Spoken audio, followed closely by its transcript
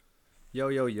Yo,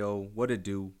 yo, yo, what it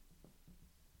do?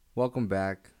 Welcome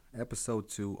back. Episode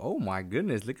 2. Oh my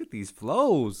goodness, look at these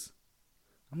flows.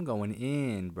 I'm going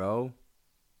in, bro.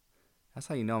 That's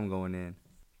how you know I'm going in.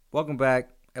 Welcome back.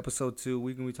 Episode 2.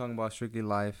 We're going to be talking about Strictly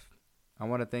Life. I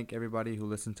want to thank everybody who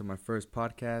listened to my first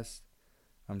podcast.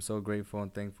 I'm so grateful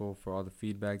and thankful for all the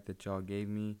feedback that y'all gave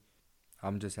me.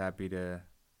 I'm just happy to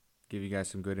give you guys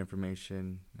some good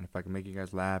information. And if I can make you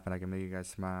guys laugh and I can make you guys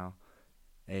smile,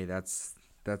 hey, that's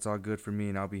all good for me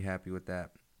and I'll be happy with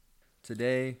that.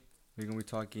 Today, we're going to be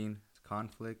talking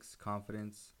conflicts,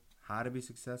 confidence, how to be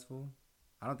successful.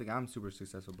 I don't think I'm super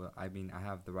successful, but I mean, I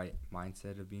have the right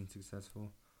mindset of being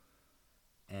successful.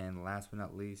 And last but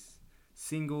not least,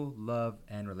 single, love,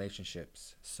 and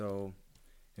relationships. So,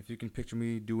 if you can picture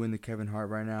me doing the Kevin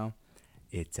Hart right now,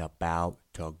 it's about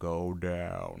to go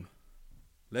down.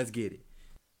 Let's get it.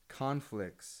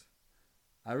 Conflicts.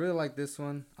 I really like this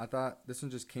one. I thought this one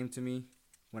just came to me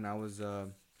when I was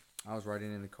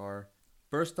riding in the car.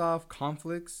 First off,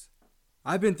 conflicts.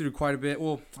 I've been through quite a bit.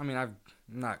 Well, I mean, I'm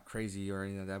not crazy or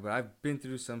anything like that, but I've been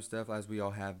through some stuff, as we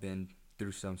all have been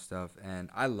through some stuff, and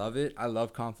I love it. I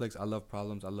love conflicts. I love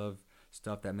problems. I love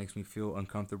stuff that makes me feel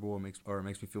uncomfortable or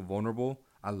makes me feel vulnerable.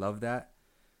 I love that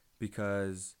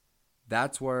because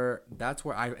that's where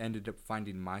I ended up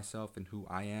finding myself and who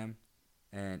I am,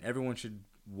 and everyone should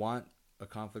want a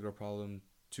conflict or problem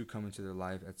to come into their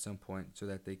life at some point so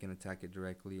that they can attack it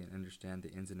directly and understand the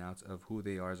ins and outs of who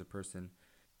they are as a person.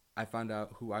 I found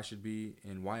out who I should be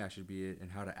and why I should be it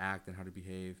and how to act and how to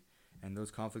behave. And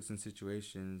those conflicts and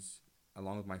situations,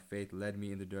 along with my faith, led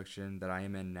me in the direction that I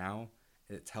am in now.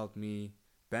 It's helped me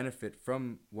benefit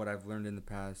from what I've learned in the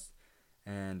past.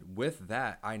 And with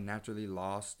that, I naturally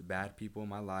lost bad people in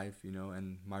my life,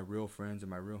 and my real friends and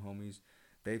my real homies,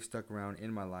 they've stuck around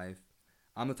in my life.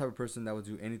 I'm the type of person that will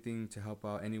do anything to help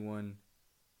out anyone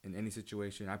in any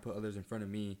situation. I put others in front of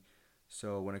me.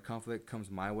 So when a conflict comes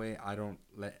my way,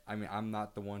 I'm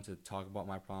not the one to talk about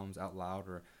my problems out loud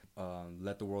or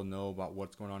let the world know about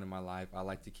what's going on in my life. I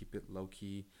like to keep it low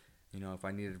key. If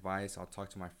I need advice, I'll talk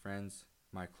to my friends,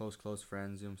 my close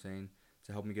friends, what I'm saying,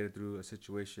 to help me get through a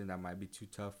situation that might be too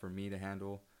tough for me to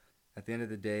handle. At the end of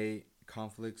the day,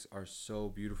 conflicts are so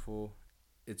beautiful.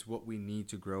 It's what we need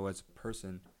to grow as a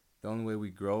person. The only way we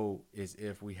grow is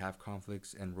if we have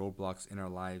conflicts and roadblocks in our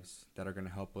lives that are going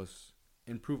to help us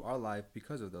improve our life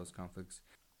because of those conflicts.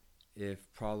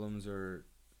 If problems or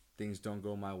things don't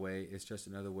go my way, it's just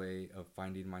another way of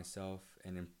finding myself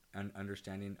and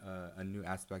understanding a new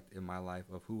aspect in my life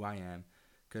of who I am.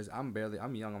 Because I'm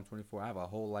young, I'm 24, I have a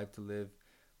whole life to live.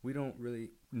 We don't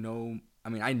really know, I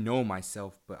mean, I know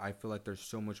myself, but I feel like there's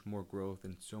so much more growth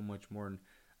and so much more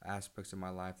aspects of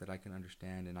my life that I can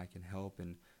understand and I can help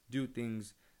and do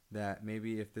things that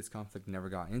maybe if this conflict never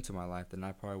got into my life, then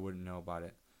I probably wouldn't know about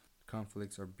it.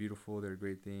 Conflicts are beautiful, they're a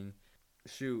great thing.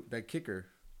 Shoot, that kicker.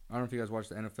 I don't know if you guys watched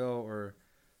the NFL or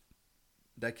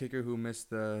that kicker who missed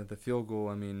the field goal.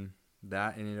 I mean,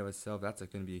 that in and of itself, that's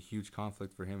going to be a huge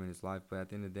conflict for him in his life. But at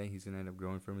the end of the day, he's going to end up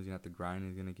growing from it. He's going to have to grind.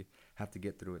 He's going to have to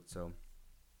get through it. So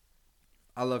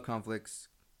I love conflicts.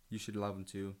 You should love them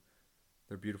too.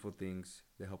 They're beautiful things.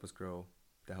 They help us grow.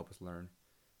 They help us learn.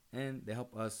 And they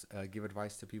help us give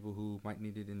advice to people who might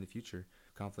need it in the future.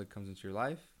 Conflict comes into your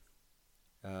life.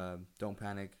 Don't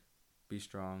panic. Be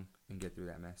strong and get through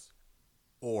that mess.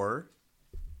 Or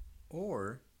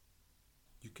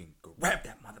you can grab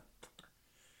that motherfucker,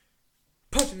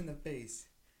 punch him in the face,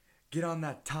 get on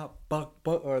that top bunk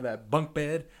or that bunk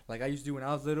bed like I used to do when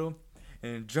I was little,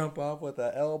 and jump off with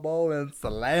an elbow and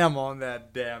slam on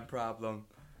that damn problem.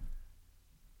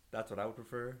 That's what I would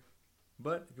prefer.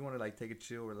 But if you want to like take a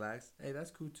chill, relax, hey, that's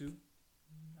cool too.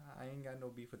 I ain't got no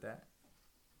beef with that.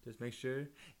 Just make sure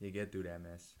you get through that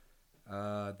mess.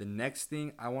 The next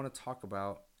thing I want to talk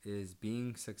about is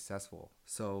being successful.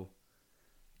 So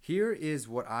here is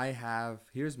what I have.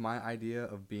 Here's my idea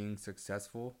of being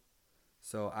successful.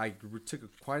 So I took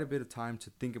quite a bit of time to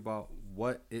think about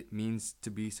what it means to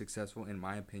be successful, in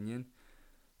my opinion.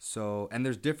 So, and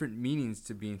there's different meanings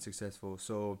to being successful.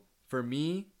 So for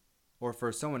me, or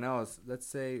for someone else, let's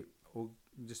say we'll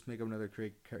just make up another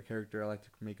character. I like to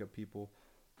make up people.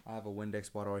 I have a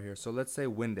Windex bottle right here. So let's say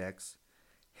Windex.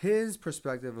 His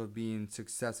perspective of being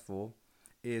successful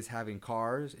is having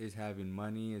cars, is having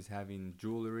money, is having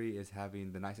jewelry, is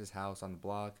having the nicest house on the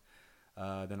block,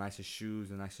 the nicest shoes,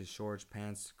 the nicest shorts,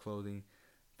 pants, clothing.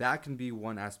 That can be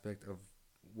one aspect of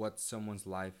what someone's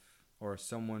life or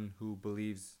someone who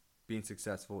believes being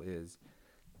successful is.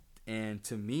 And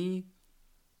to me,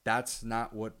 that's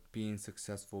not what being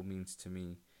successful means to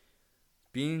me.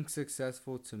 Being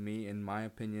successful to me, in my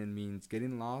opinion, means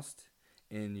getting lost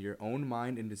in your own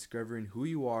mind and discovering who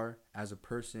you are as a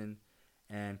person,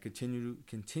 and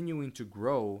continuing to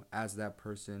grow as that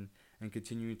person, and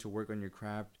continuing to work on your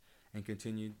craft, and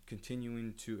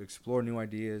continuing to explore new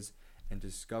ideas and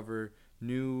discover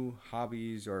new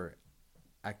hobbies or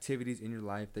activities in your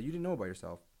life that you didn't know about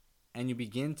yourself. And you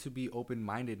begin to be open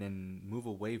minded and move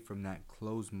away from that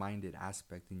closed minded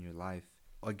aspect in your life.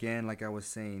 Again, like I was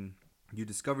saying, you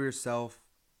discover yourself.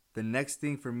 The next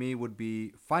thing for me would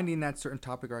be finding that certain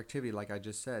topic or activity, like I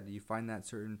just said. You find that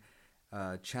certain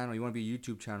channel. You want to be a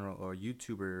YouTube channel or a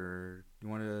YouTuber. Or you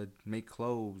want to make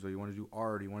clothes, or you want to do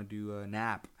art. Or you want to do a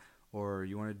nap, or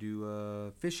you want to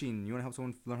do fishing. You want to help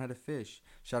someone learn how to fish.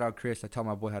 Shout out Chris. I taught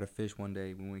my boy how to fish one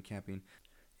day when we went camping.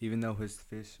 Even though his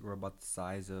fish were about the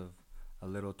size of a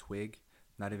little twig,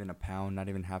 not even a pound, not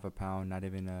even half a pound, not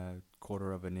even a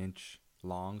quarter of an inch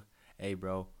long. Hey,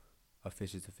 bro, a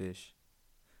fish is a fish.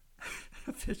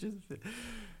 A fish is a fish.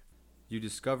 You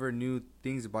discover new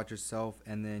things about yourself,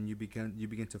 and then you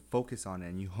begin to focus on it,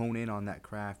 and you hone in on that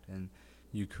craft, and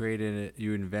you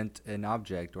invent an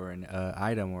object or an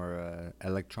item or a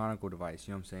electronic device.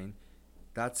 You know what I'm saying?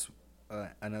 That's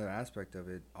another aspect of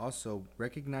it. Also,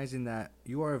 recognizing that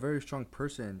you are a very strong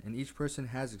person, and each person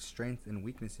has its strengths and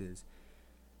weaknesses.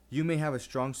 You may have a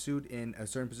strong suit in a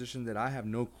certain position that I have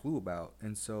no clue about,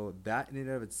 and so that in and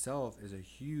of itself is a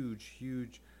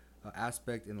huge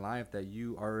aspect in life that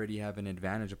you already have an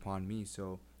advantage upon me.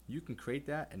 So you can create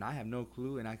that, and I have no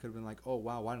clue, and I could have been like, oh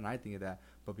wow, why didn't I think of that?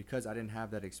 But because I didn't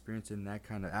have that experience in that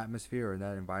kind of atmosphere or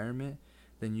that environment,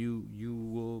 then you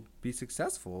will be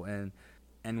successful.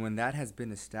 And when that has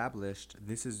been established,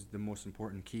 this is the most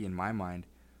important key in my mind.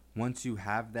 Once you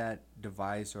have that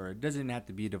device, or it doesn't have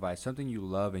to be a device, something you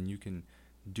love and you can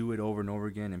do it over and over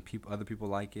again, and other people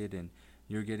like it, and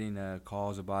you're getting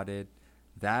calls about it,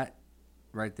 that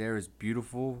right there is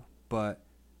beautiful. But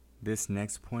this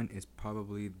next point is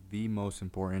probably the most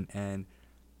important, and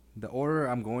the order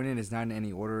I'm going in is not in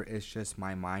any order. It's just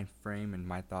my mind frame and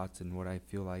my thoughts and what I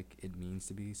feel like it means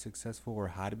to be successful, or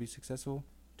how to be successful.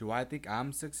 Do I think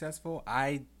I'm successful?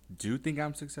 I do think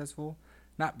I'm successful.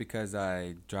 Not because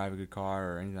I drive a good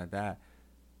car or anything like that.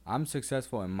 I'm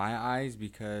successful in my eyes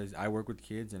because I work with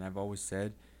kids, and I've always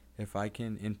said if I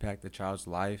can impact a child's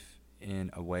life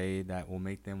in a way that will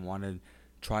make them want to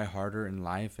try harder in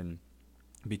life and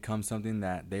become something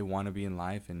that they want to be in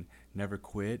life, and never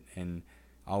quit, and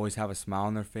always have a smile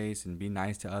on their face, and be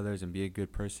nice to others, and be a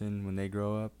good person when they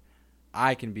grow up,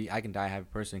 I can die a happy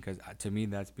person, because to me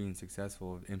that's being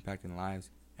successful, impacting lives,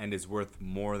 and is worth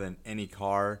more than any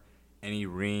car, any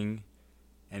ring,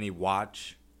 any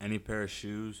watch, any pair of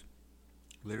shoes,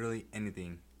 literally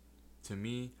anything. To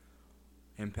me,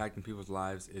 impacting people's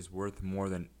lives is worth more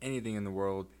than anything in the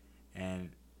world, and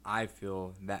I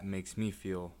feel that makes me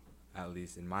feel, at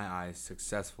least in my eyes,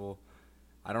 successful.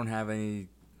 I don't have any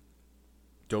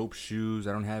dope shoes.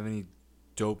 I don't have any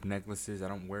dope necklaces. I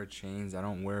don't wear chains. I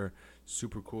don't wear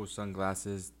super cool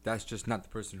sunglasses. That's just not the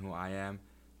person who I am.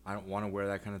 I don't want to wear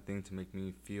that kind of thing to make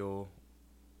me feel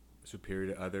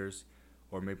superior to others,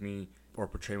 or make me, or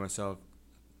portray myself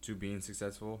to being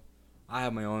successful. I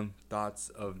have my own thoughts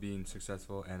of being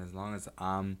successful, and as long as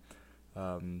I'm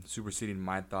superseding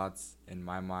my thoughts in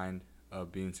my mind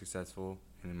of being successful,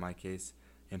 and in my case,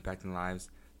 impacting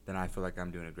lives, then I feel like I'm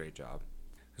doing a great job.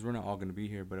 Because we're not all going to be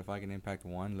here, but if I can impact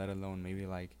one, let alone maybe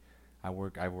like I've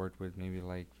worked with maybe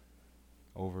like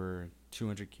over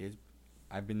 200 kids.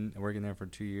 I've been working there for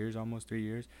 2 years, almost 3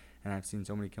 years, and I've seen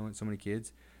so many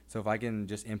kids. So if I can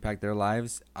just impact their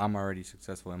lives, I'm already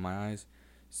successful in my eyes.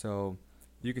 So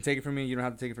you can take it from me. You don't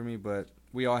have to take it from me, but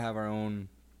we all have our own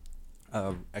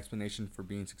explanation for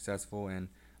being successful, and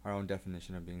our own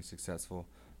definition of being successful.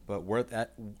 But I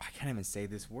can't even say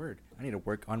this word. I need to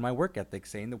work on my work ethic.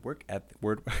 Saying the work ethic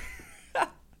word.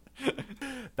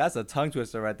 That's a tongue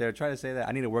twister right there. Try to say that.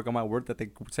 I need to work on my work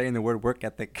ethic. Saying the word work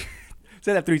ethic.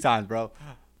 Say that 3 times, bro.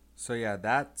 So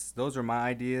yeah, those are my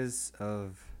ideas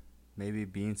of maybe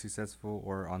being successful,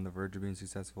 or on the verge of being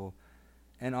successful,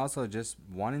 and also just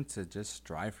wanting to just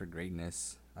strive for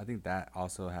greatness. I think that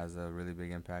also has a really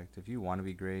big impact. If you want to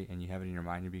be great and you have it in your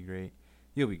mind to be great,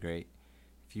 you'll be great.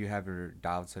 If you have your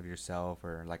doubts of yourself,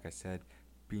 or like I said,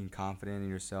 being confident in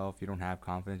yourself, you don't have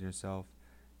confidence in yourself,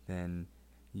 then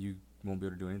you won't be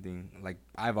able to do anything. Like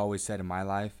I've always said in my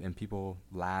life, and people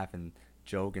laugh and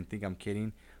joke and think I'm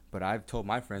kidding, but I've told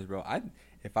my friends, bro,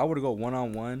 if I were to go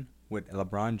one-on-one with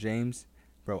LeBron James,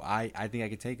 bro, I think I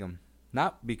could take him.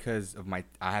 Not because of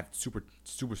I have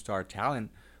superstar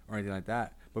talent or anything like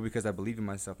that, but because I believe in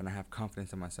myself and I have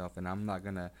confidence in myself, and I'm not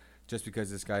gonna, just because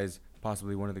this guy is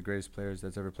possibly one of the greatest players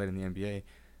that's ever played in the NBA,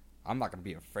 I'm not gonna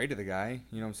be afraid of the guy.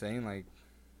 You know what I'm saying? Like,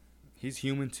 he's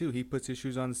human too. He puts his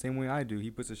shoes on the same way I do.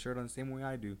 He puts his shirt on the same way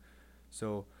I do.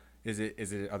 So are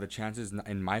the chances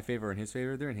in my favor or in his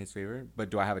favor? They're in his favor.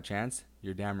 But do I have a chance?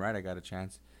 You're damn right I got a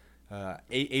chance.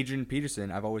 Adrian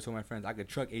Peterson, I've always told my friends I could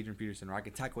truck Adrian Peterson or I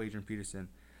could tackle Adrian Peterson.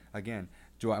 Again,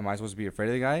 am I supposed to be afraid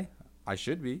of the guy? I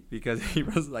should be because he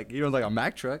runs like a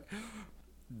Mack truck.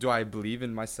 Do I believe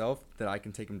in myself that I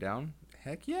can take him down?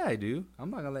 Heck yeah, I do. I'm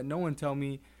not gonna let no one tell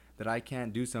me that I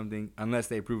can't do something unless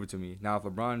they prove it to me. Now, if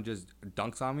LeBron just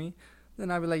dunks on me, then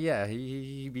I'd be like, yeah,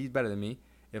 he's better than me.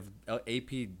 If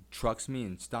AP trucks me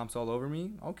and stomps all over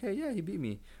me, okay, yeah, he beat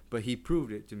me. But he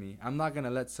proved it to me. I'm not going to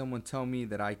let someone tell me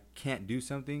that I can't do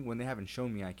something when they haven't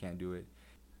shown me I can't do it.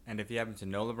 And if you happen to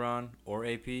know LeBron or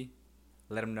AP,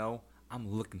 let them know I'm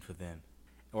looking for them.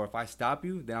 Or if I stop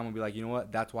you, then I'm going to be like, you know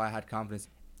what? That's why I had confidence.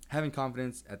 Having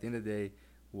confidence at the end of the day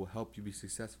will help you be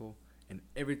successful in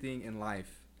everything in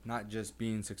life, not just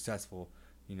being successful,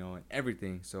 in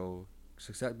everything. So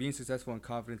being successful and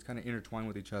confidence kind of intertwine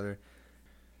with each other.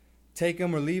 Take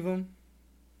them or leave them,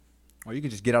 or you can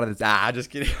just get out of this. Just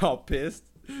getting all pissed.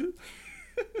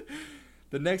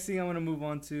 The next thing I want to move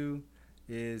on to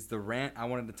is the rant. I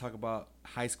wanted to talk about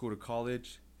high school to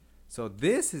college. So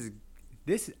this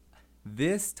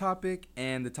topic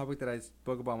and the topic that I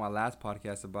spoke about in my last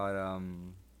podcast about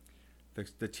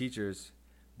the teachers.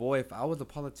 Boy, if I was a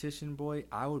politician, boy,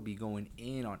 I would be going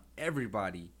in on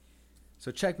everybody.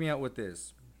 So check me out with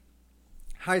this.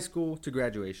 High school to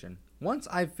graduation. Once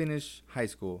I finish high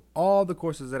school, all the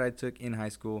courses that I took in high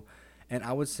school, and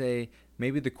I would say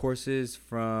maybe the courses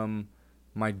from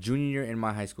my junior year and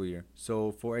my high school year.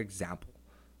 So, for example,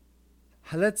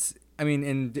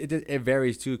 and it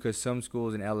varies too because some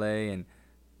schools in LA and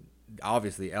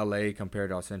obviously LA compared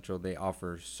to South Central, they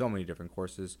offer so many different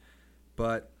courses.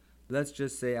 But let's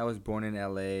just say I was born in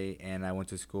LA and I went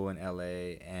to school in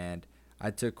LA and I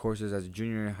took courses as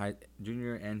junior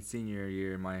and senior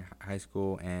year in my high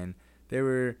school, and they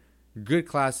were good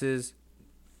classes.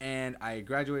 And I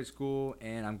graduated school,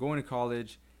 and I'm going to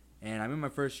college, and I'm in my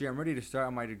first year. I'm ready to start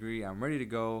on my degree. I'm ready to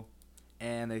go,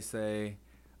 and they say,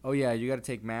 "Oh yeah, you got to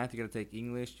take math. You got to take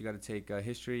English. You got to take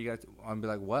history. I'm be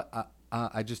like, what?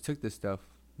 I just took this stuff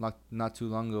not too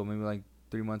long ago, maybe like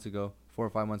 3 months ago, 4 or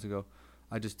 5 months ago.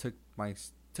 I just took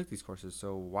these courses,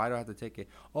 so why do I have to take it?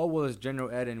 Oh well, it's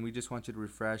general ed, and we just want you to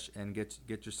refresh and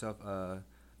get yourself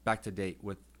back to date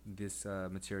with this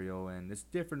material, and it's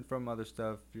different from other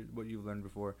stuff what you've learned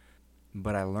before.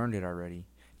 But I learned it already.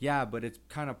 Yeah, but it's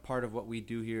kind of part of what we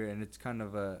do here, and it's kind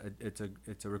of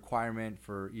it's a requirement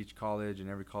for each college and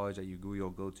every college that you'll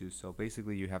go to. So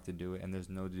basically, you have to do it, and there's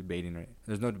no debating it.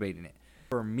 There's no debating it.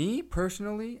 For me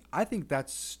personally, I think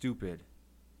that's stupid.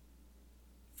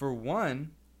 For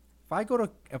one,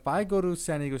 if I go to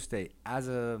San Diego State as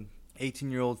a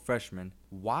 18-year-old freshman,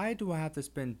 why do I have to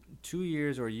spend 2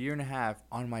 years or a year and a half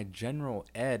on my general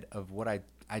ed of what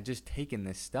I just taken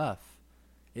this stuff?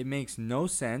 It makes no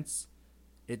sense.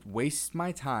 It wastes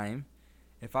my time.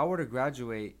 If I were to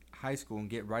graduate high school and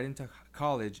get right into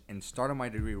college and start on my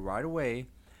degree right away,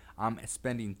 I'm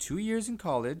spending 2 years in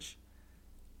college.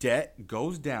 Debt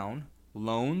goes down.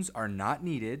 Loans are not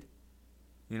needed.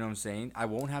 You know what I'm saying? I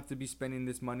won't have to be spending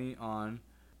this money on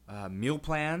meal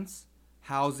plans,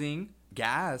 housing,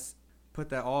 gas. Put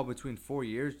that all between 4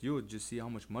 years, you'll just see how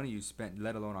much money you spent,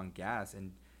 let alone on gas.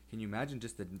 And can you imagine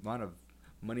just the amount of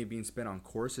money being spent on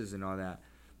courses and all that?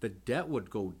 The debt would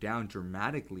go down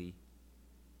dramatically,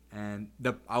 and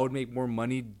I would make more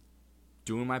money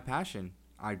doing my passion.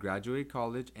 I'd graduate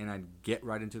college and I'd get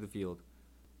right into the field.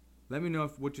 Let me know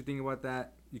what you think about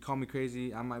that. You call me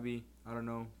crazy. I might be. I don't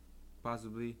know.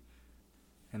 Possibly.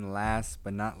 And last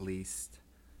but not least,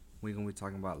 we're going to be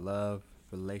talking about love,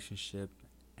 relationship,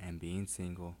 and being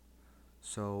single.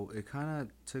 So it kind of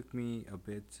took me a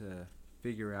bit to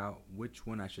figure out which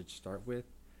one I should start with.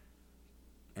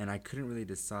 And I couldn't really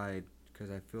decide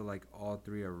because I feel like all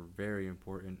three are very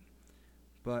important.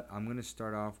 But I'm going to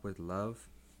start off with love,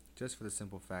 just for the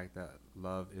simple fact that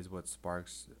love is what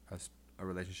sparks a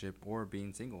relationship or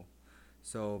being single.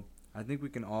 So I think we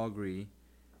can all agree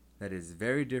that is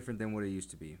very different than what it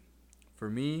used to be. For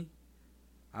me,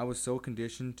 I was so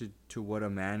conditioned to what a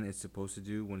man is supposed to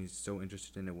do when he's so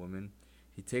interested in a woman.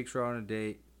 He takes her on a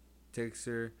date, takes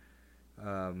her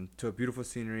to a beautiful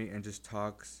scenery, and just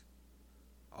talks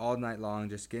all night long,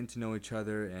 just getting to know each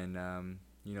other and,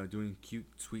 doing cute,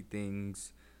 sweet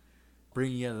things.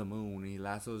 Bring you to the moon. He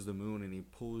lassos the moon and he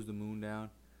pulls the moon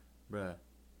down. Bruh,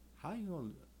 how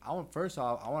you gonna... First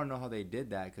off, I want to know how they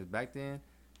did that, because back then,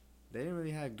 they didn't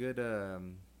really have good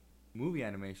movie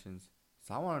animations.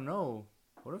 So I want to know,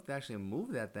 what if they actually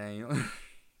moved that thing,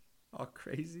 all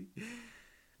crazy?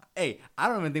 Hey, I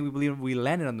don't even think we believe we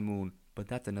landed on the moon, but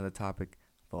that's another topic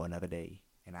for another day.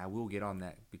 And I will get on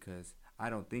that because I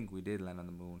don't think we did land on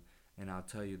the moon. And I'll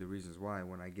tell you the reasons why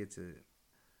when I get to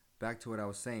back to what I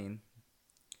was saying.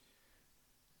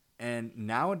 And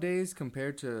nowadays,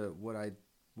 compared to what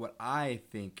I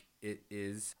think it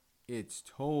is, it's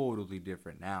totally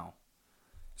different now.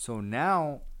 So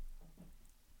now,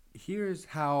 here's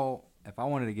how if I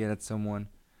wanted to get at someone,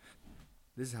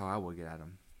 this is how I would get at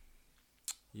them.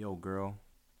 Yo, girl,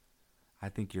 I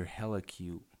think you're hella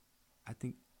cute. I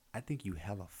think I think you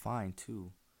hella fine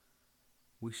too.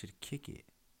 We should kick it.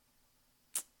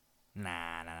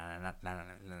 Nah. Let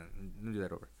me do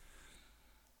that over.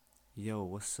 Yo,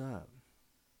 what's up?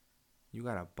 You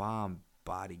got a bomb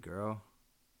body, girl.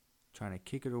 Trying to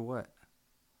kick it or what?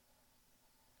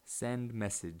 Send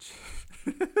message.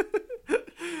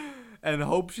 And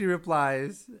hope she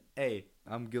replies, hey,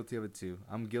 I'm guilty of it too.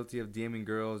 I'm guilty of DMing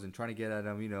girls and trying to get at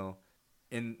them,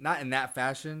 in not in that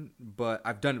fashion, but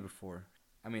I've done it before.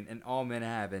 I mean, and all men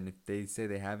have, and if they say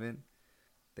they haven't,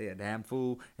 they a damn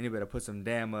fool, and you better put some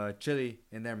damn chili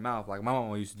in their mouth, like my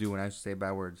mama used to do when I used to say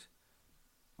bad words,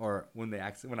 or when I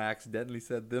accidentally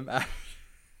said them.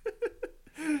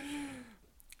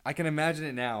 I can imagine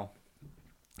it now.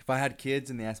 If I had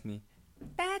kids and they asked me,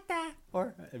 Dada,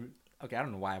 or okay, I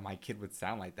don't know why my kid would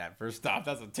sound like that. First off,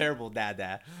 that's a terrible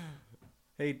dad.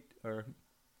 Hey, or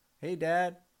hey,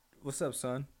 dad, what's up,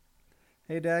 son?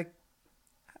 Hey, dad,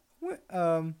 what,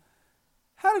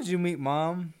 how did you meet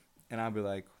mom? And I'll be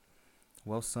like,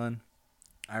 well, son,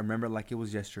 I remember like it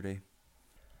was yesterday.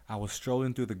 I was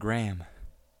strolling through the gram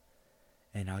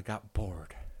and I got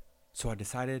bored. So I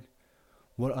decided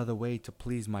what other way to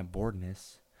please my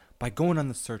boredness by going on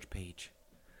the search page.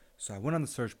 So I went on the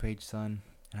search page, son,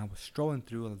 and I was strolling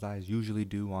through as I usually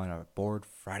do on a bored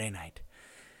Friday night.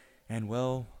 And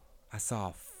well, I saw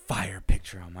a fire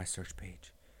picture on my search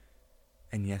page.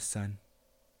 And yes, son,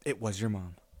 it was your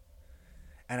mom.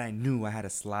 And I knew I had to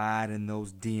slide in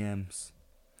those DMs.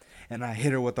 And I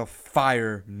hit her with a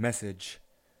fire message.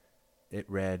 It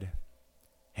read,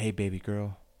 hey, baby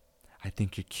girl, I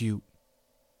think you're cute.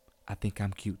 I think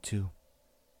I'm cute too.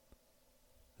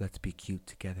 Let's be cute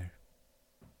together.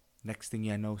 Next thing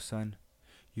you know, son,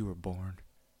 you were born.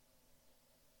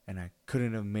 And I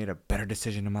couldn't have made a better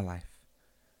decision in my life.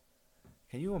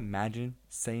 Can you imagine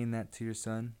saying that to your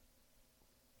son?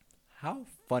 How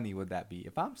funny would that be?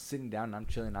 If I'm sitting down and I'm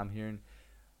chilling, I'm hearing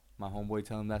my homeboy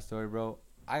tell him that story, bro,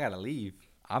 I gotta leave.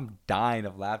 I'm dying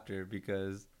of laughter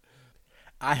because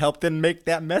I helped him make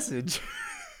that message.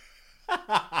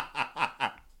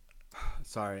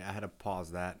 Sorry, I had to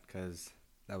pause that because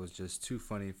that was just too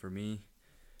funny for me.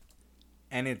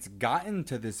 And it's gotten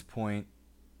to this point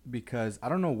because I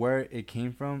don't know where it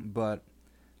came from, but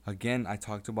again, I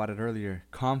talked about it earlier.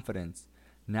 Confidence.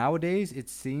 Nowadays, it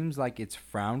seems like it's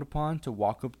frowned upon to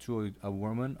walk up to a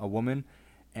woman,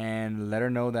 and let her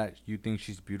know that you think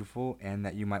she's beautiful and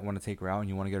that you might want to take her out and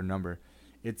you want to get her number.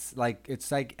 It's like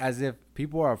as if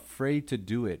people are afraid to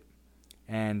do it,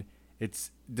 and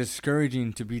it's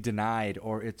discouraging to be denied,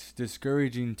 or it's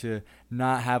discouraging to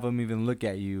not have them even look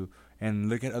at you and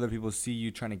look at other people see you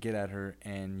trying to get at her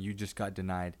and you just got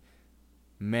denied.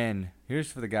 Men,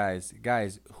 here's for the guys.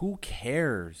 Guys, who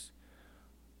cares?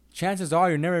 Chances are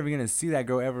you're never even going to see that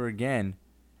girl ever again.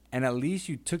 And at least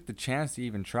you took the chance to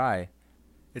even try.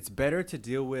 It's better to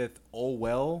deal with oh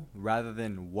well rather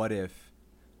than what if.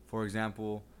 For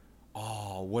example,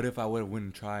 oh, what if I would have went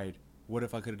and tried? What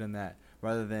if I could have done that?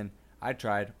 Rather than I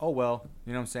tried. Oh well,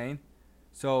 you know what I'm saying?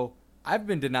 So I've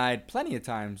been denied plenty of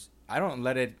times. I don't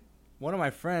let it. One of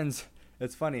my friends,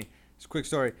 it's funny. It's a quick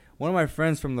story. One of my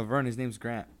friends from Laverne, his name's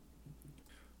Grant.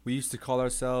 We used to call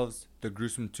ourselves the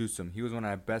Gruesome Twosome. He was one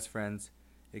of my best friends.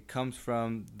 It comes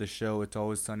from the show It's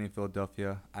Always Sunny in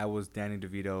Philadelphia. I was Danny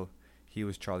DeVito. He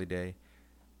was Charlie Day.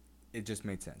 It just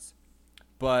made sense.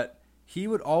 But he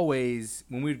would always,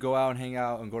 when we'd go out and hang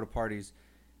out and go to parties,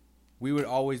 we would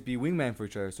always be wingman for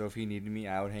each other. So if he needed me,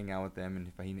 I would hang out with them. And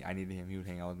if I needed him, he would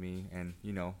hang out with me. And,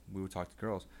 we would talk to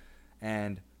girls.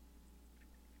 And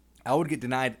I would get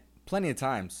denied plenty of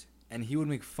times. And he would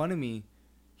make fun of me.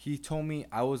 He told me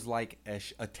I was like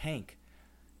a tank.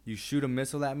 You shoot a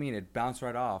missile at me and it bounced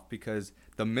right off because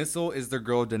the missile is the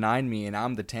girl denying me and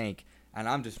I'm the tank. And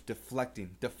I'm just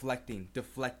deflecting.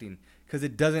 Because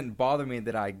it doesn't bother me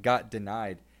that I got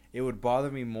denied. It would bother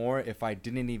me more if I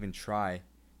didn't even try.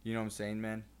 You know what I'm saying,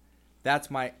 man? That's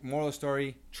my moral of the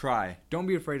story. Try. Don't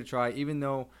be afraid to try, even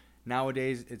though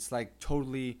nowadays it's like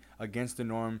totally against the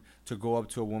norm to go up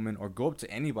to a woman or go up to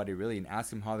anybody really and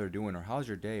ask them how they're doing or how's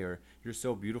your day or you're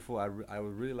so beautiful. I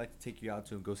would really like to take you out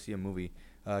to go see a movie.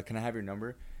 Can I have your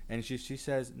number? and she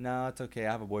says, "No, it's okay.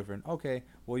 I have a boyfriend." Okay,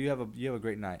 well you have a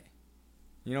great night.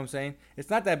 You know what I'm saying? It's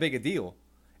not that big a deal.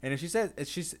 And if she says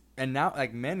it's she's and now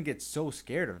like men get so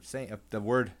scared of saying of the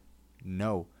word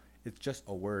no. It's just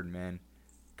a word, man.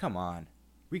 Come on,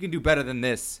 we can do better than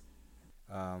this.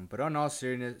 But on all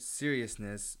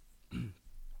seriousness,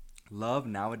 love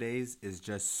nowadays is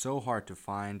just so hard to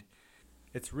find.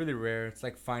 It's really rare. It's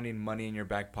like finding money in your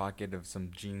back pocket of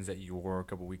some jeans that you wore a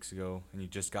couple weeks ago and you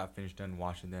just got finished done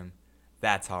washing them.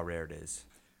 That's how rare it is.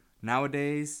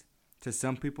 Nowadays, to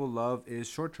some people, love is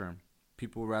short term.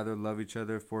 People rather love each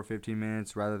other for 15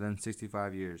 minutes rather than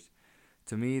 65 years.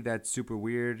 To me, that's super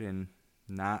weird and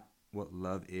not what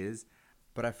love is.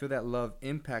 But I feel that love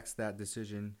impacts that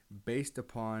decision based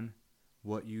upon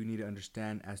what you need to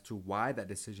understand as to why that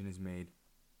decision is made.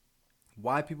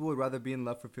 Why people would rather be in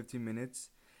love for 15 minutes,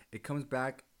 it comes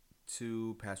back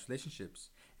to past relationships.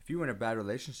 If you were in a bad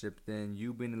relationship, then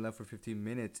you being in love for 15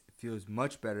 minutes feels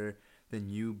much better than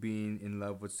you being in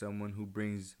love with someone who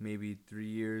brings maybe 3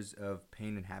 years of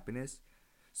pain and happiness.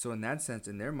 So, in that sense,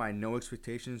 in their mind, no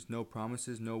expectations, no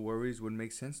promises, no worries would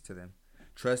make sense to them.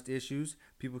 Trust issues,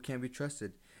 people can't be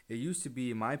trusted. It used to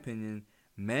be, in my opinion,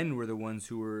 men were the ones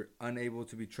who were unable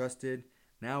to be trusted.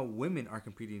 Now, women are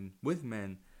competing with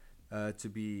men to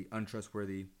be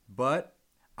untrustworthy. But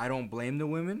I don't blame the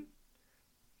women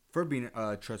for being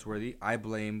trustworthy. I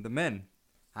blame the men.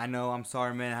 I know, I'm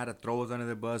sorry, man. I had to throw us under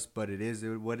the bus, but it is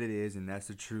what it is, and that's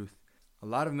the truth. A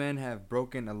lot of men have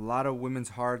broken a lot of women's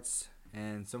hearts,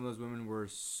 and some of those women were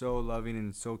so loving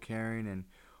and so caring and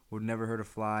would never hurt a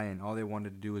fly, and all they wanted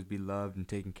to do was be loved and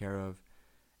taken care of.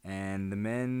 And the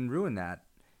men ruined that.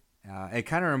 It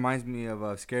kind of reminds me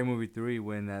of Scary Movie 3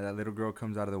 when that little girl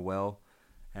comes out of the well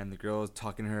and the girl is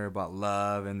talking to her about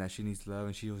love and that she needs love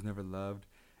and she was never loved.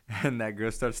 And that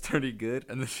girl starts turning good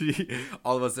and then she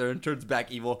all of a sudden turns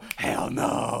back evil. Hell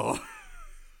no.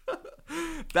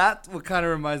 That's what kind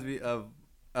of reminds me of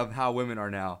how women are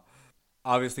now.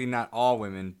 Obviously not all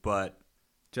women, but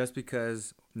just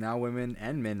because now women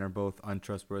and men are both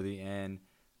untrustworthy and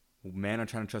men are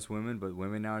trying to trust women, but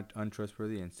women now are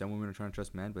untrustworthy, and some women are trying to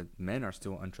trust men, but men are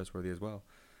still untrustworthy as well.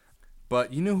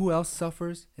 But you know who else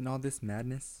suffers in all this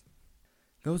madness?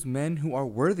 Those men who are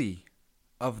worthy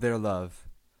of their love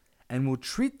and will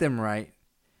treat them right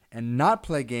and not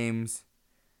play games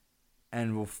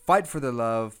and will fight for their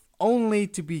love only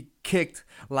to be kicked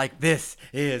like this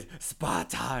is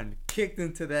Spartan. Kicked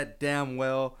into that damn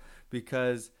well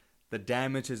because the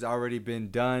damage has already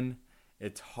been done.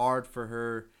 It's hard for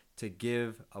her to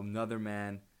give another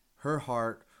man her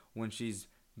heart when she's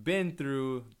been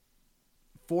through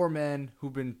four men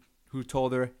who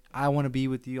told her, I want to be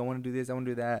with you, I want to do this, I want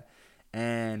to do that,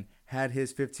 and had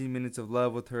his 15 minutes of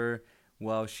love with her.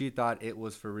 Well, she thought it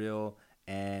was for real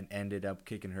and ended up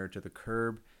kicking her to the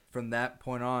curb. From that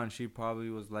point on, she probably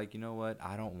was like, you know what,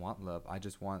 I don't want love, I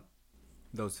just want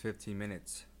those 15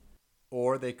 minutes.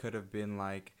 Or they could have been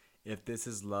like, if this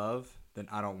is love, then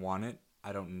I don't want it,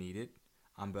 I don't need it,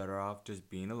 I'm better off just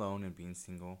being alone and being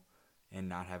single and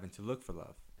not having to look for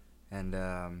love. And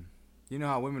you know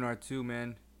how women are too,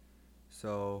 man.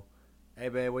 So, hey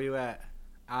babe, where you at?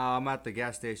 I'm at the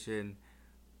gas station.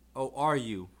 Oh, are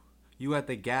you? You at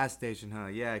the gas station, huh?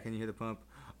 Yeah, can you hear the pump?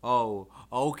 Oh,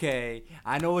 okay.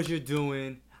 I know what you're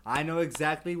doing. I know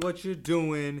exactly what you're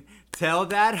doing. Tell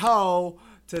that hoe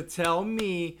to tell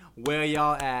me where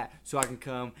y'all at so I can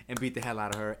come and beat the hell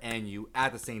out of her and you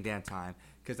at the same damn time.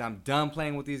 Because I'm done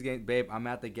playing with these games. Babe, I'm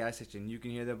at the gas station. You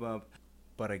can hear the bump.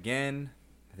 But again,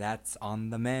 that's on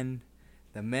the men.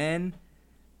 The men,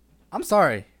 I'm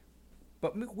sorry,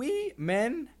 but we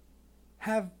men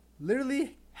have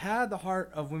literally had the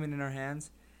heart of women in our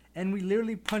hands, and we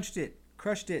literally punched it,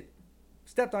 crushed it,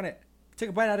 stepped on it, took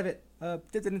a bite out of it,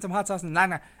 dipped it in some hot sauce, and let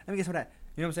me guess what that.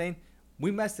 You know what I'm saying?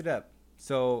 We messed it up.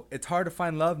 So it's hard to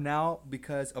find love now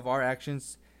because of our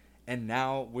actions, and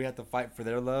now we have to fight for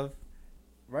their love.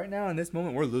 Right now, in this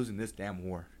moment, we're losing this damn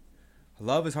war.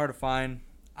 Love is hard to find.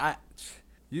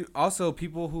 You also,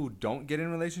 people who don't get in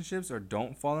relationships or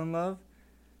don't fall in love,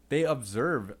 they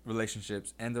observe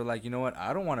relationships and they're like, you know what,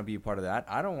 I don't want to be a part of that.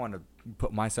 I don't want to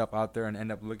put myself out there and end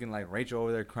up looking like Rachel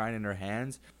over there crying in her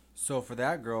hands. So for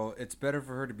that girl, it's better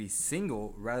for her to be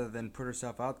single rather than put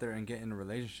herself out there and get in a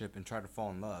relationship and try to fall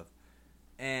in love.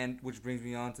 And which brings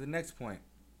me on to the next point.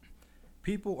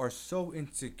 People are so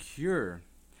insecure.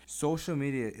 Social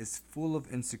media is full of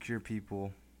insecure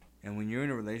people. And when you're in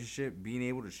a relationship, being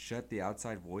able to shut the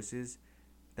outside voices,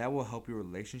 that will help your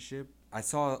relationship. I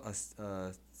saw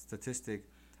a statistic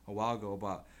a while ago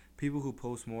about people who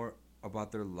post more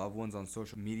about their loved ones on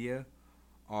social media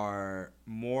are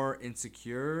more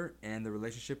insecure and the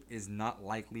relationship is not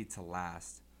likely to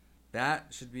last. That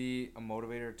should be a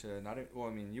motivator to not. Well,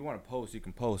 I mean, you want to post, you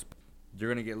can post. You're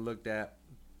gonna get looked at,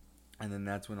 and then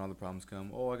that's when all the problems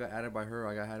come. Oh, I got added by her.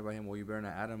 I got added by him. Well, you better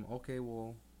not add him. Okay,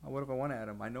 well, what if I want to add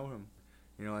him? I know him,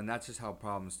 and that's just how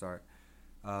problems start.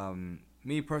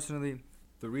 Me personally,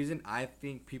 the reason I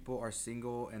think people are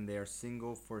single and they are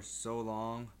single for so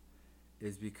long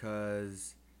is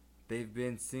because they've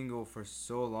been single for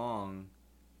so long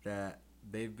that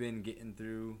they've been getting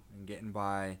through and getting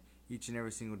by each and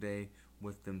every single day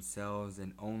with themselves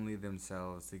and only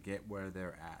themselves to get where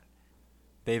they're at.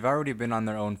 They've already been on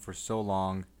their own for so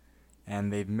long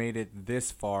and they've made it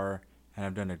this far and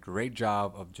have done a great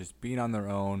job of just being on their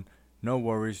own. No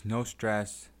worries, no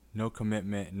stress, no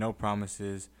commitment, no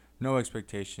promises, no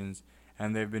expectations,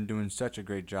 and they've been doing such a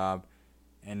great job.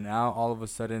 And now all of a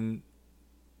sudden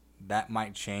that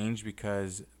might change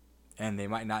and they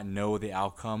might not know the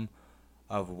outcome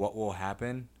of what will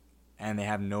happen and they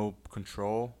have no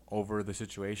control over the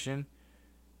situation.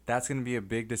 That's going to be a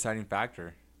big deciding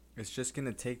factor. It's just going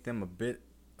to take them a bit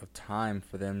of time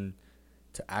for them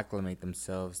to acclimate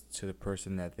themselves to the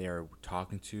person that they are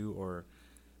talking to, or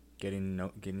getting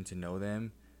to know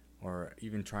them, or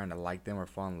even trying to like them or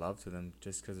fall in love to them,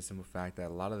 just because of the simple fact that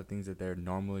a lot of the things that they're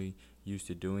normally used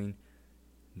to doing,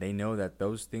 they know that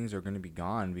those things are going to be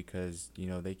gone because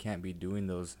they can't be doing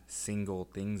those single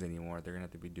things anymore. They're going to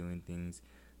have to be doing things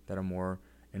that are more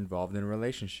involved in a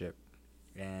relationship.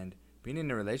 And being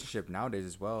in a relationship nowadays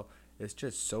as well, it's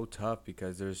just so tough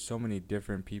because there's so many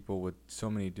different people with so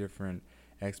many different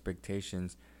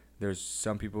expectations. There's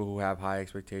some people who have high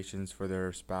expectations for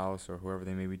their spouse or whoever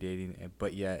they may be dating,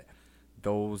 but yet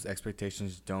those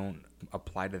expectations don't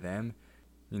apply to them.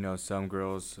 Some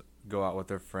girls go out with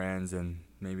their friends and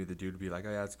maybe the dude would be like,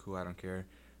 oh yeah, that's cool, I don't care.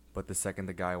 But the second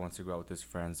the guy wants to go out with his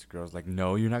friends, the girl's like,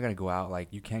 no, you're not going to go out. Like,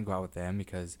 you can't go out with them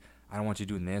because I don't want you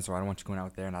doing this, or I don't want you going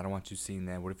out there, and I don't want you seeing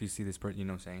that. What if you see this person? You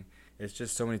know what I'm saying? It's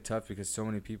just so many tough because so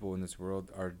many people in this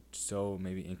world are so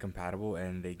maybe incompatible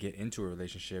and they get into a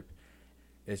relationship.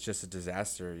 It's just a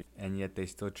disaster. And yet they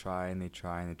still try and they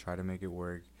try and they try to make it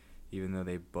work, even though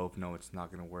they both know it's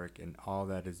not going to work. And all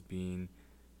that is being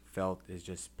felt is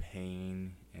just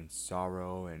pain and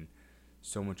sorrow and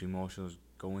so much emotions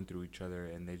going through each other,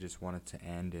 and they just want it to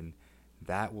end, and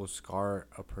that will scar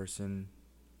a person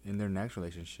in their next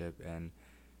relationship. And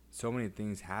so many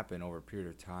things happen over a period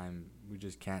of time. We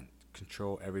just can't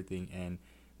control everything, and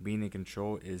being in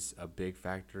control is a big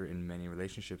factor in many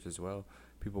relationships as well.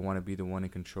 People want to be the one in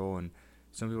control, and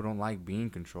some people don't like being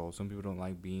controlled. Some people don't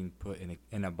like being put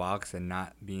in a box and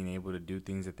not being able to do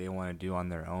things that they want to do on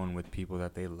their own with people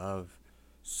that they love.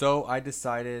 So I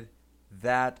decided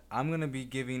that I'm going to be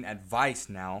giving advice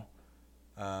now.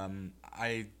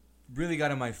 I really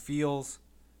got in my feels,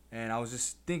 and I was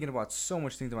just thinking about so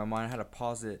much things in my mind. I had to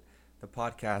pause the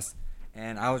podcast,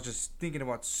 and I was just thinking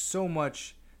about so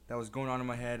much that was going on in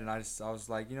my head, and I was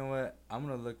like, you know what? I'm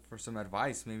going to look for some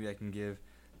advice maybe I can give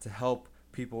to help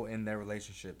people in their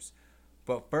relationships.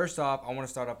 But first off, I want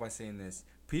to start off by saying this.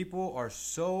 People are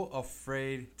so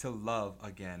afraid to love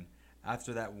again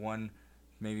after that one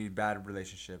maybe bad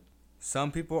relationship.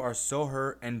 Some people are so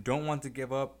hurt and don't want to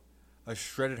give up a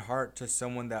shredded heart to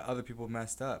someone that other people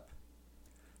messed up.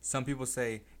 Some people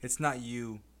say, it's not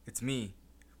you, it's me.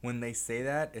 When they say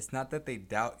that, it's not that they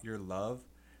doubt your love.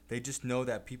 They just know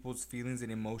that people's feelings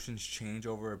and emotions change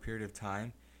over a period of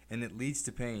time, and it leads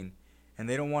to pain. And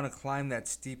they don't want to climb that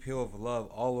steep hill of love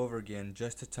all over again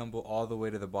just to tumble all the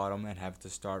way to the bottom and have to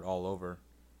start all over.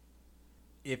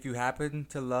 If you happen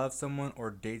to love someone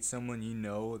or date someone you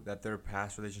know that their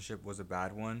past relationship was a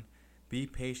bad one, be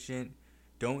patient.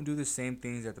 Don't do the same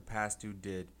things that the past dude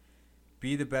did.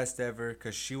 Be the best ever,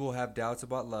 because she will have doubts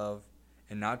about love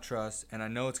and not trust. And I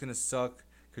know it's going to suck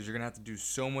because you're going to have to do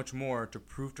so much more to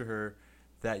prove to her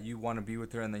that you want to be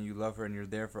with her and that you love her and you're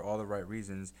there for all the right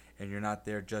reasons and you're not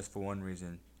there just for one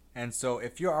reason. And so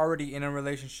if you're already in a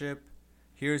relationship,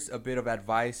 here's a bit of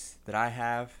advice that I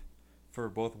have for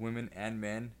both women and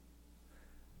men.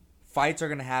 Fights are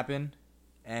going to happen,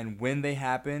 and when they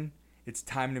happen, it's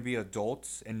time to be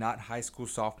adults and not high school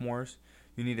sophomores.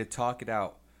 You need to talk it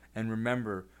out. And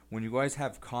remember, when you guys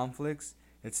have conflicts,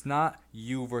 it's not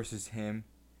you versus him.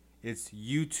 It's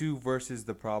you two versus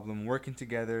the problem, working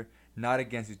together, not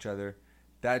against each other.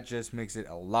 That just makes it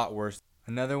a lot worse.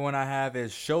 Another one I have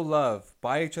is show love.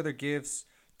 Buy each other gifts.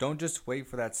 Don't just wait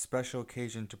for that special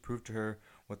occasion to prove to her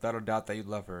without a doubt that you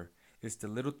love her. It's the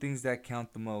little things that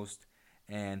count the most.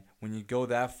 And when you go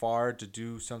that far to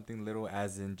do something little,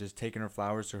 as in just taking her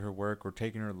flowers to her work or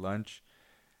taking her lunch,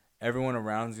 everyone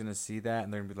around is going to see that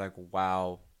and they're going to be like,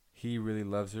 wow, he really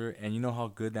loves her. And you know how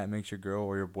good that makes your girl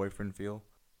or your boyfriend feel?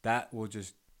 That will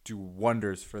just do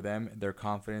wonders for them, their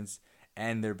confidence,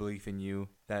 and their belief in you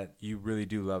that you really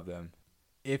do love them.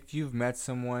 If you've met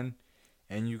someone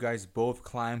and you guys both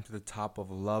climb to the top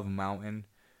of Love Mountain,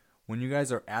 when you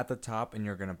guys are at the top and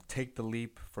you're going to take the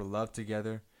leap for love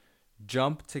together,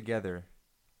 jump together.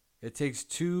 It takes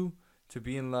two to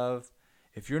be in love.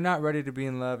 If you're not ready to be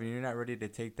in love and you're not ready to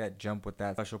take that jump with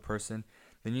that special person,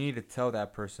 then you need to tell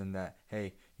that person that,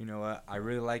 hey, you know what, I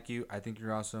really like you, I think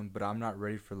you're awesome, but I'm not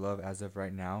ready for love as of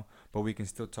right now. But we can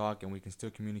still talk and we can still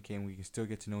communicate and we can still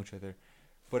get to know each other.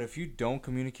 But if you don't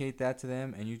communicate that to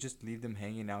them and you just leave them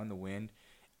hanging out in the wind,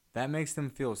 that makes them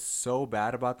feel so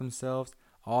bad about themselves.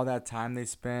 All that time they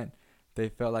spent, they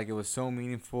felt like it was so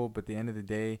meaningful, but at the end of the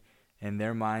day, in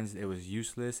their minds, it was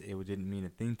useless. It didn't mean a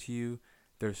thing to you.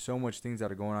 There's so much things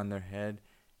that are going on in their head,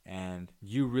 and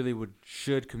you really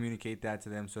should communicate that to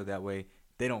them so that way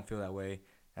they don't feel that way.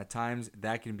 At times,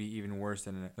 that can be even worse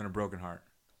than a broken heart.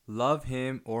 Love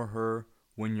him or her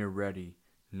when you're ready,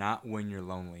 not when you're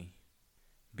lonely.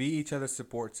 Be each other's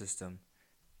support system.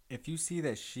 If you see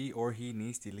that she or he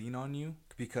needs to lean on you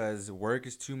because work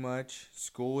is too much,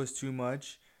 school is too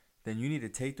much, then you need to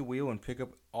take the wheel and pick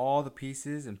up all the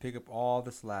pieces and pick up all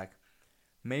the slack.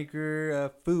 Make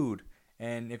her food.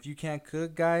 And if you can't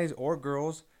cook, guys or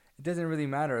girls, it doesn't really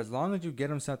matter. As long as you get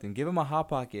them something, give them a hot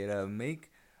pocket.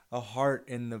 Make a heart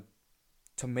in the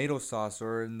tomato sauce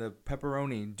or in the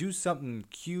pepperoni. Do something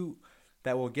cute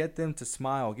that will get them to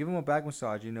smile. Give them a back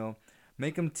massage,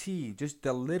 Make them tea. Just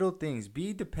the little things.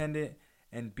 Be dependent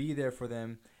and be there for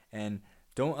them. And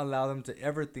don't allow them to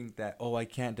ever think that, oh, I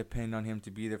can't depend on him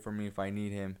to be there for me if I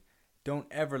need him. Don't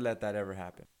ever let that ever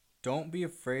happen. Don't be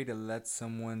afraid to let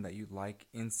someone that you like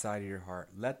inside of your heart.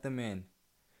 Let them in.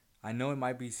 I know it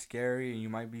might be scary and you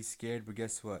might be scared, but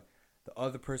guess what? The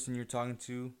other person you're talking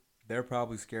to, they're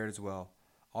probably scared as well.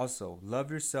 Also, love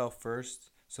yourself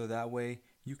first so that way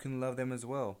you can love them as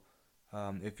well.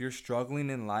 If you're struggling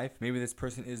in life, maybe this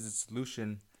person is the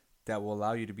solution that will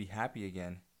allow you to be happy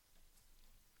again.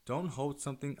 Don't hold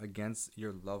something against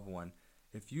your loved one.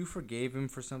 If you forgave him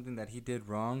for something that he did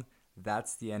wrong,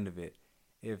 that's the end of it.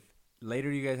 If later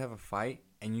you guys have a fight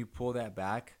and you pull that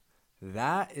back,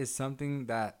 that is something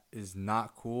that is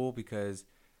not cool because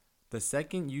the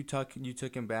second you took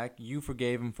him back, you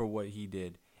forgave him for what he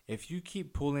did. If you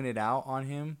keep pulling it out on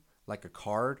him like a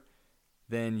card,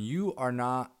 then you are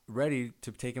not ready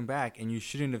to take him back and you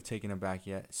shouldn't have taken him back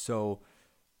yet. So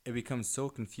it becomes so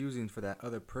confusing for that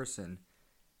other person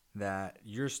that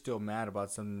you're still mad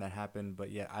about something that happened,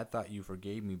 but yet I thought you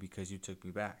forgave me because you took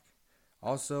me back.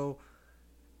 Also,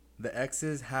 the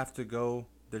exes have to go.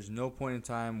 There's no point in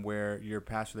time where your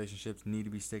past relationships need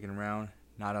to be sticking around.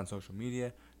 Not on social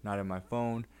media, not in my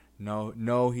phone.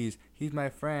 No, he's my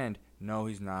friend. No,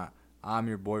 he's not. I'm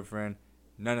your boyfriend.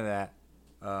 None of that.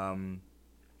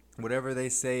 Whatever they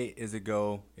say is a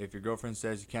go. If your girlfriend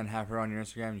says you can't have her on your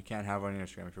Instagram, you can't have her on your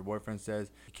Instagram. If your boyfriend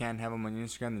says you can't have him on your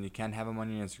Instagram, then you can't have him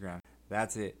on your Instagram.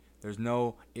 That's it. There's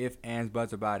no ifs, ands,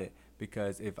 buts about it.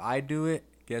 Because if I do it,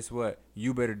 guess what?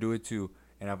 You better do it too.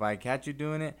 And if I catch you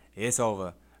doing it, it's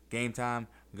over. Game time.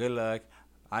 Good luck.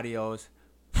 Adios.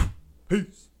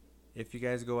 Peace. If you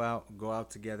guys go out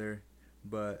together.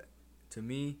 But to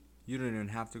me, you don't even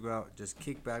have to go out. Just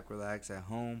kick back, relax at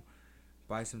home.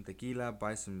 Buy some tequila,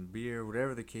 buy some beer,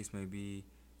 whatever the case may be.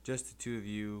 Just the two of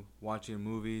you watching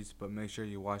movies, but make sure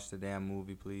you watch the damn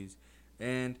movie, please.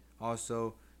 And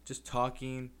also, just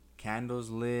talking, candles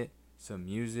lit, some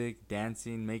music,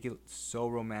 dancing. Make it so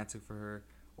romantic for her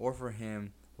or for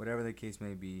him, whatever the case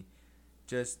may be.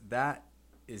 Just that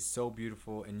is so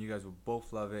beautiful, and you guys will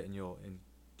both love it, and you'll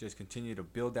just continue to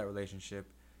build that relationship.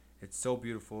 It's so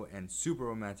beautiful and super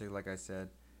romantic, like I said.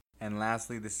 And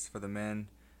lastly, this is for the men.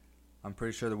 I'm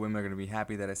pretty sure the women are going to be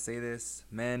happy that I say this.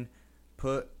 Men,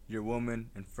 put your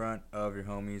woman in front of your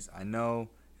homies. I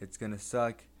know it's going to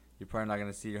suck. You're probably not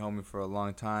going to see your homie for a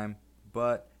long time.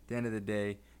 But at the end of the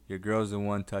day, your girl's the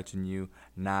one touching you,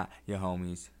 not your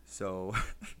homies. So,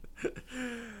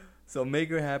 so make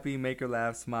her happy, make her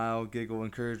laugh, smile, giggle,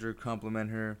 encourage her,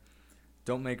 compliment her.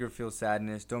 Don't make her feel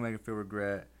sadness. Don't make her feel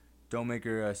regret. Don't make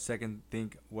her second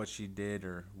think what she did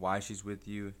or why she's with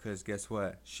you. Because guess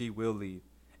what? She will leave.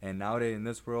 And nowadays in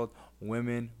this world,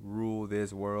 women rule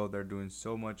this world. They're doing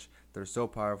so much. They're so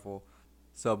powerful.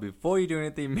 So before you do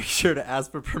anything, make sure to ask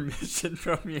for permission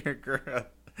from your girl.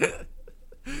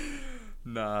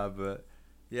 Nah, but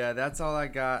yeah, that's all I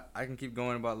got. I can keep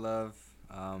going about love,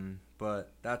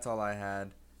 but that's all I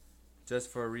had.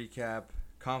 Just for a recap,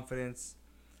 confidence.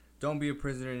 Don't be a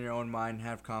prisoner in your own mind.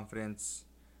 Have confidence.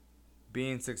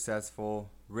 being successful.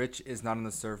 Rich is not on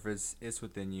the surface, it's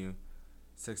within you.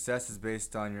 Success is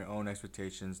based on your own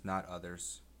expectations, not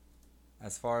others.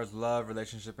 As far as love,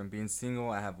 relationship, and being single,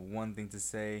 I have one thing to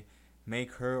say: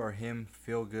 make her or him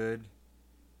feel good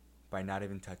by not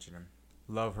even touching him.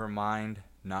 Love her mind,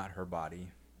 not her body.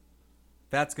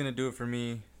 That's going to do it for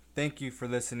me. Thank you for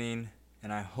listening,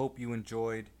 and I hope you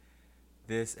enjoyed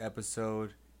this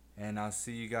episode. And I'll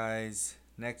see you guys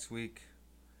next week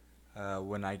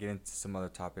when I get into some other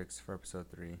topics for episode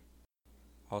 3.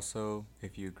 Also,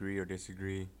 if you agree or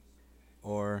disagree,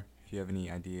 or if you have any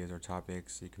ideas or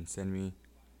topics, you can send me.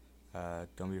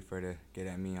 Don't be afraid to get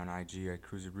at me on IG at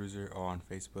Cruiser Bruiser or on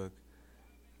Facebook.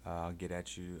 I'll get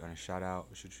at you on a shout out,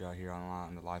 shoot you out here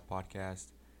on the live podcast,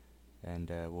 and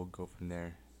we'll go from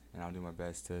there. And I'll do my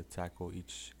best to tackle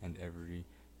each and every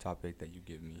topic that you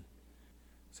give me.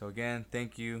 So again,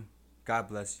 thank you. God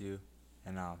bless you,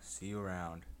 and I'll see you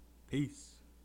around. Peace.